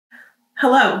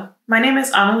Hello, my name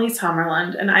is Annalise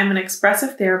Hammerlund, and I'm an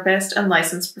expressive therapist and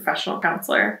licensed professional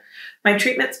counselor. My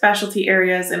treatment specialty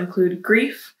areas include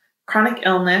grief, chronic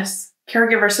illness,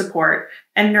 caregiver support,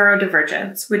 and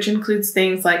neurodivergence, which includes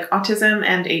things like autism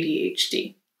and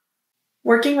ADHD.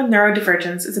 Working with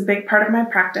neurodivergence is a big part of my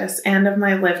practice and of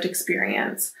my lived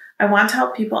experience. I want to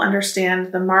help people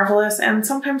understand the marvelous and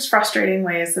sometimes frustrating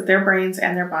ways that their brains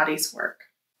and their bodies work.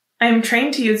 I am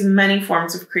trained to use many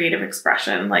forms of creative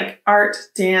expression, like art,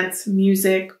 dance,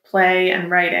 music, play,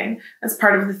 and writing, as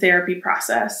part of the therapy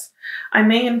process. I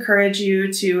may encourage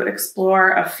you to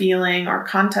explore a feeling or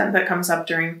content that comes up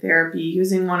during therapy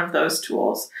using one of those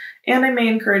tools, and I may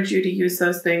encourage you to use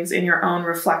those things in your own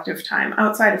reflective time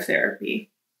outside of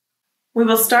therapy. We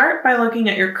will start by looking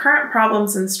at your current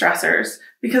problems and stressors,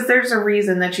 because there's a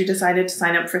reason that you decided to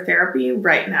sign up for therapy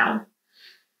right now.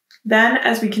 Then,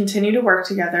 as we continue to work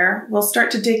together, we'll start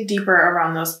to dig deeper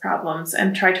around those problems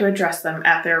and try to address them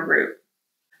at their root.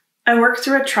 I work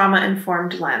through a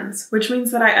trauma-informed lens, which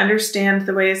means that I understand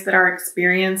the ways that our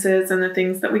experiences and the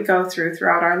things that we go through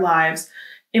throughout our lives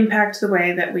impact the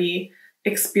way that we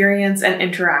experience and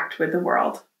interact with the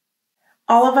world.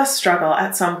 All of us struggle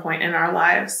at some point in our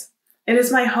lives. It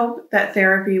is my hope that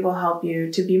therapy will help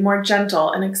you to be more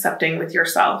gentle and accepting with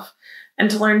yourself, and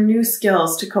to learn new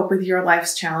skills to cope with your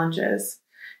life's challenges.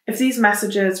 If these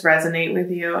messages resonate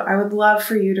with you, I would love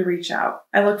for you to reach out.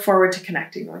 I look forward to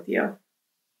connecting with you.